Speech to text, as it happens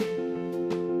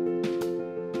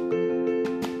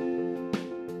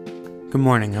Good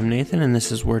morning, I'm Nathan, and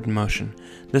this is Word in Motion.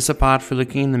 This is a pod for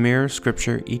looking in the mirror of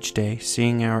Scripture each day,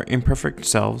 seeing our imperfect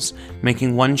selves,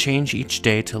 making one change each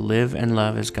day to live and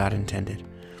love as God intended.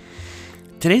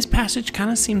 Today's passage kind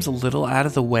of seems a little out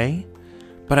of the way,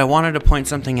 but I wanted to point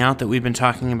something out that we've been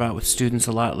talking about with students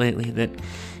a lot lately, that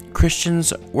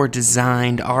Christians are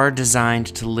designed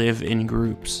to live in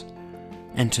groups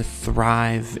and to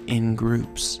thrive in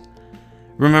groups.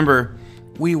 Remember,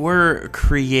 we were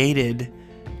created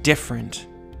different.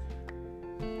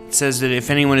 It says that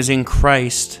if anyone is in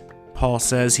Christ, Paul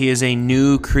says, he is a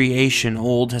new creation.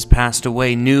 Old has passed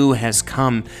away, new has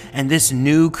come. And this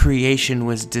new creation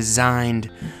was designed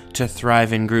to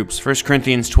thrive in groups. 1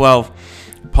 Corinthians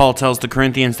 12, Paul tells the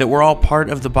Corinthians that we're all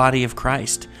part of the body of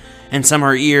Christ. And some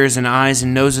are ears and eyes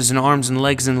and noses and arms and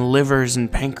legs and livers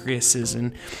and pancreases.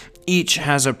 And each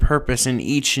has a purpose and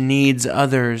each needs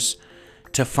others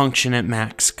to function at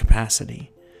max capacity.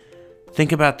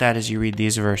 Think about that as you read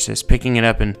these verses, picking it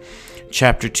up in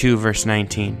chapter 2, verse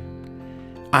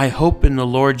 19. I hope in the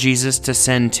Lord Jesus to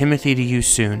send Timothy to you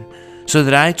soon, so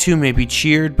that I too may be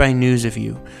cheered by news of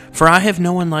you. For I have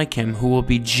no one like him who will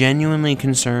be genuinely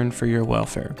concerned for your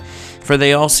welfare. For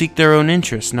they all seek their own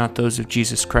interests, not those of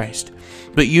Jesus Christ.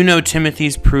 But you know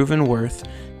Timothy's proven worth,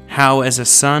 how as a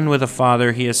son with a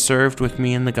father he has served with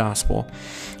me in the gospel.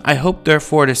 I hope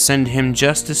therefore to send him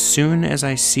just as soon as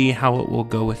I see how it will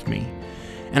go with me.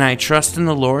 And I trust in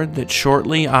the Lord that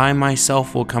shortly I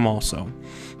myself will come also.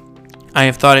 I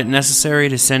have thought it necessary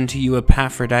to send to you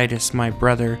Epaphroditus, my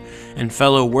brother, and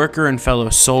fellow worker and fellow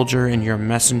soldier, and your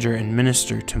messenger and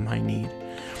minister to my need.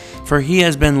 For he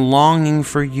has been longing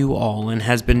for you all, and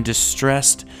has been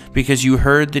distressed because you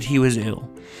heard that he was ill.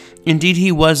 Indeed,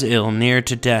 he was ill, near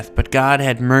to death, but God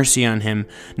had mercy on him,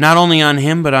 not only on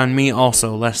him, but on me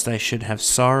also, lest I should have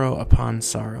sorrow upon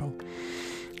sorrow.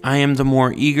 I am the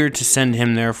more eager to send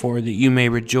him, therefore, that you may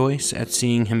rejoice at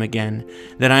seeing him again,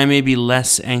 that I may be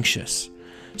less anxious.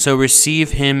 So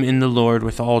receive him in the Lord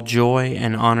with all joy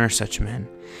and honor such men.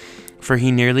 For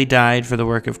he nearly died for the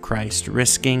work of Christ,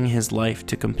 risking his life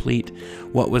to complete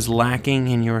what was lacking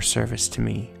in your service to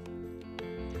me.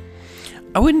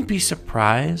 I wouldn't be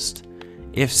surprised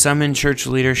if some in church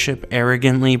leadership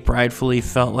arrogantly, pridefully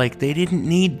felt like they didn't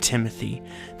need Timothy.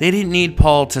 They didn't need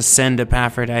Paul to send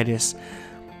Epaphroditus.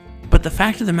 But the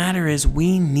fact of the matter is,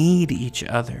 we need each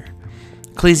other.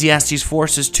 Ecclesiastes 4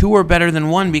 says 2 are better than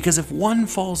 1, because if one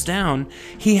falls down,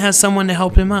 he has someone to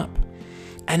help him up.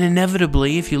 And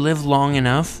inevitably, if you live long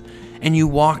enough and you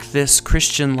walk this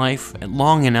Christian life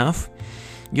long enough,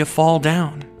 you fall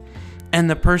down. And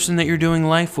the person that you're doing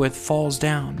life with falls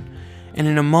down. And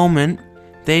in a moment,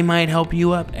 they might help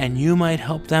you up and you might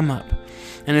help them up.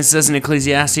 And it says in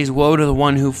Ecclesiastes, woe to the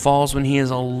one who falls when he is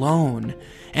alone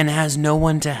and has no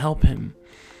one to help him.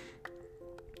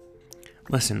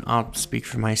 Listen, I'll speak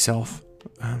for myself.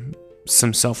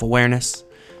 Some self-awareness,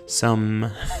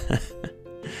 some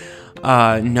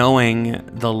knowing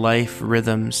the life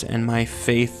rhythms and my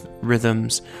faith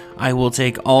rhythms. I will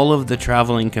take all of the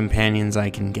traveling companions I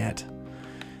can get.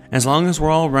 As long as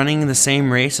we're all running the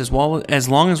same race, as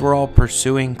long as we're all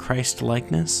pursuing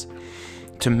Christ-likeness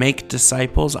to make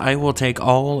disciples, I will take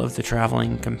all of the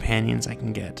traveling companions I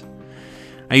can get.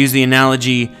 I used the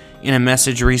analogy in a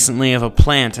message recently of a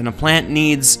plant, and a plant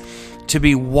needs to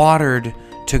be watered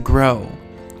to grow.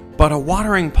 But a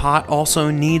watering pot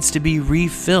also needs to be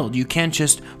refilled. You can't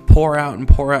just pour out and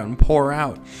pour out and pour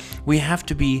out. We have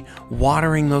to be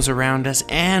watering those around us,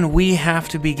 and we have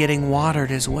to be getting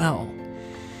watered as well.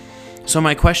 So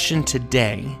my question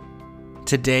today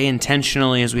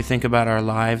intentionally as we think about our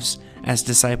lives as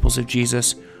disciples of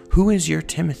Jesus, who is your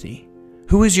Timothy?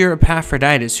 Who is your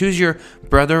Epaphroditus? Who's your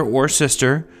brother or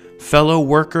sister, fellow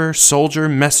worker, soldier,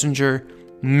 messenger,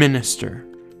 minister?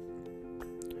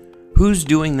 Who's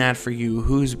doing that for you?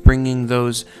 Who's bringing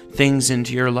those things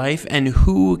into your life? And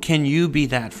who can you be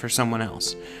that for someone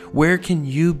else? Where can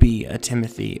you be a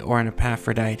Timothy or an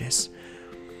Epaphroditus?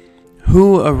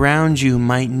 Who around you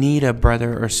might need a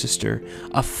brother or sister,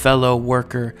 a fellow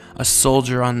worker, a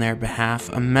soldier on their behalf,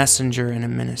 a messenger and a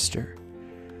minister?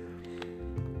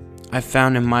 I've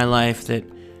found in my life that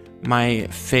my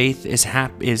faith is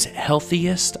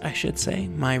healthiest, I should say.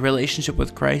 My relationship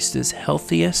with Christ is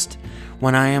healthiest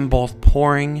when I am both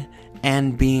pouring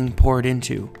and being poured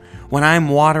into, when I'm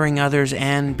watering others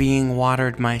and being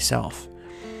watered myself.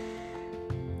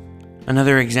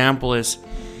 Another example is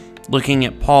looking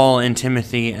at Paul and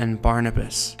Timothy and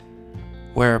Barnabas,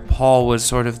 where Paul was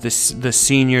sort of the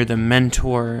senior, the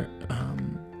mentor,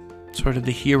 sort of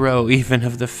the hero even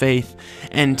of the faith.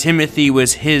 And Timothy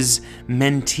was his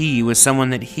mentee, was someone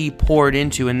that he poured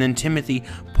into, and then Timothy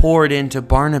poured into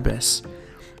Barnabas.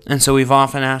 And so we've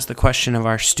often asked the question of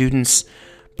our students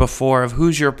before of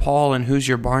who's your Paul and who's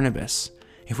your Barnabas?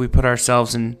 If we put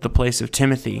ourselves in the place of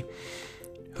Timothy,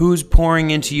 who's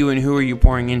pouring into you and who are you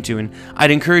pouring into? And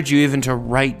I'd encourage you even to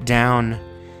write down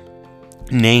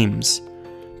names,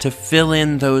 to fill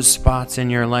in those spots in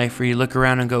your life where you look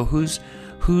around and go, who's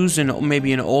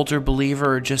maybe an older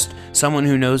believer or just someone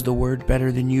who knows the word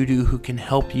better than you do, who can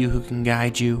help you, who can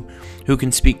guide you, who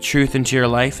can speak truth into your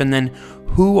life, and then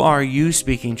who are you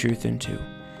speaking truth into?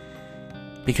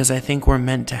 Because I think we're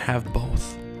meant to have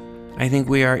both. I think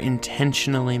we are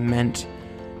intentionally meant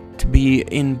to be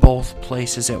in both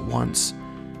places at once.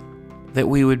 That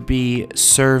we would be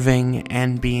serving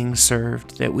and being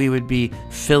served. That we would be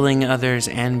filling others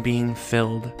and being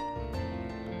filled.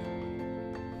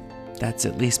 That's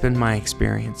at least been my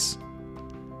experience.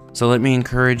 So let me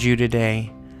encourage you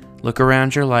today. Look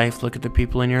around your life, look at the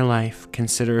people in your life,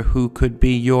 consider who could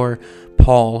be your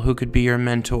Paul, who could be your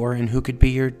mentor, and who could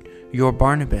be your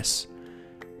Barnabas.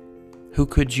 Who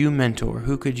could you mentor?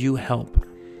 Who could you help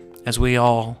as we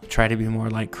all try to be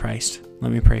more like Christ?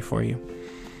 Let me pray for you.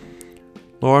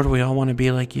 Lord, we all want to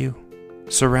be like you.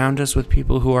 Surround us with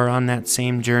people who are on that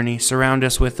same journey. Surround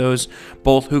us with those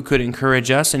both who could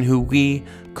encourage us and who we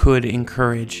could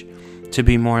encourage to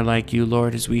be more like you,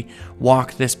 Lord, as we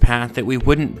walk this path, that we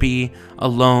wouldn't be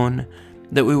alone,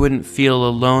 that we wouldn't feel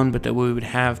alone, but that we would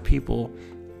have people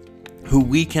who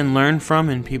we can learn from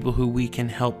and people who we can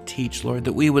help teach, Lord,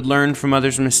 that we would learn from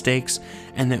others' mistakes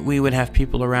and that we would have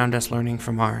people around us learning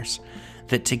from ours,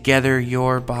 that together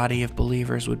your body of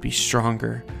believers would be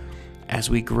stronger as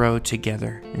we grow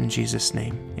together. In Jesus'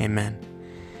 name, amen.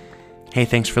 Hey,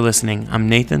 thanks for listening. I'm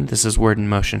Nathan. This is Word in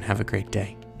Motion. Have a great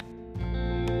day.